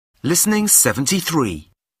Listening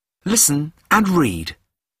 73. Listen and read.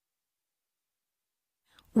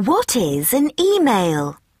 What is an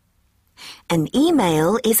email? An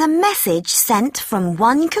email is a message sent from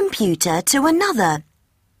one computer to another.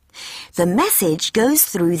 The message goes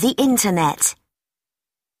through the internet.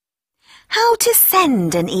 How to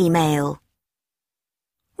send an email.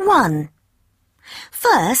 1.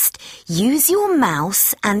 First, use your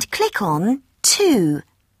mouse and click on To.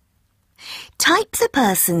 Type the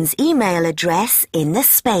person's email address in the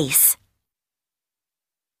space.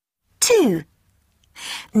 2.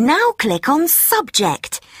 Now click on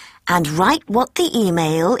Subject and write what the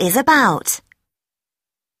email is about.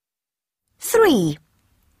 3.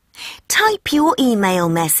 Type your email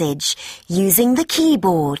message using the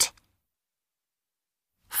keyboard.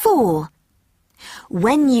 4.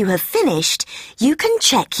 When you have finished, you can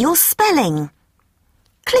check your spelling.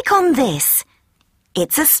 Click on this.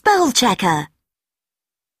 It's a spell checker.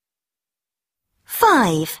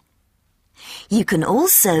 5. You can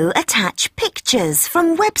also attach pictures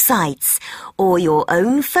from websites or your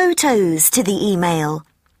own photos to the email.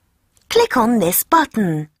 Click on this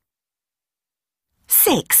button.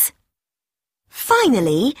 6.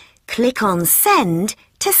 Finally, click on Send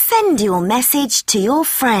to send your message to your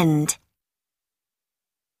friend.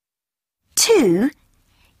 2.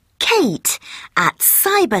 Kate at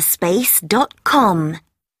cyberspace.com.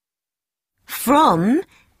 From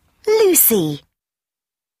Lucy.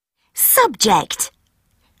 Subject: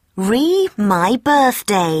 My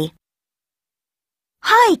birthday.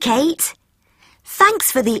 Hi, Kate.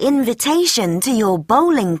 Thanks for the invitation to your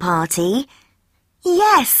bowling party.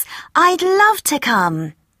 Yes, I'd love to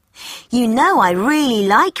come. You know I really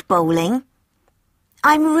like bowling.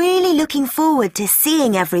 I'm really looking forward to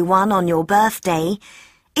seeing everyone on your birthday.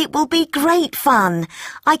 It will be great fun.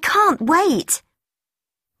 I can't wait.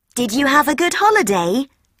 Did you have a good holiday?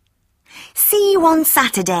 See you on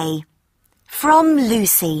Saturday. From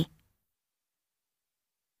Lucy.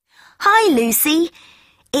 Hi, Lucy.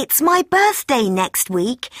 It's my birthday next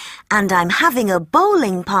week and I'm having a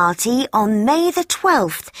bowling party on May the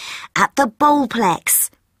 12th at the Bowlplex.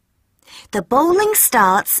 The bowling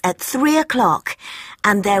starts at 3 o'clock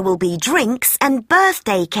and there will be drinks and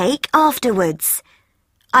birthday cake afterwards.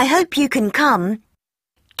 I hope you can come.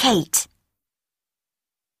 Kate.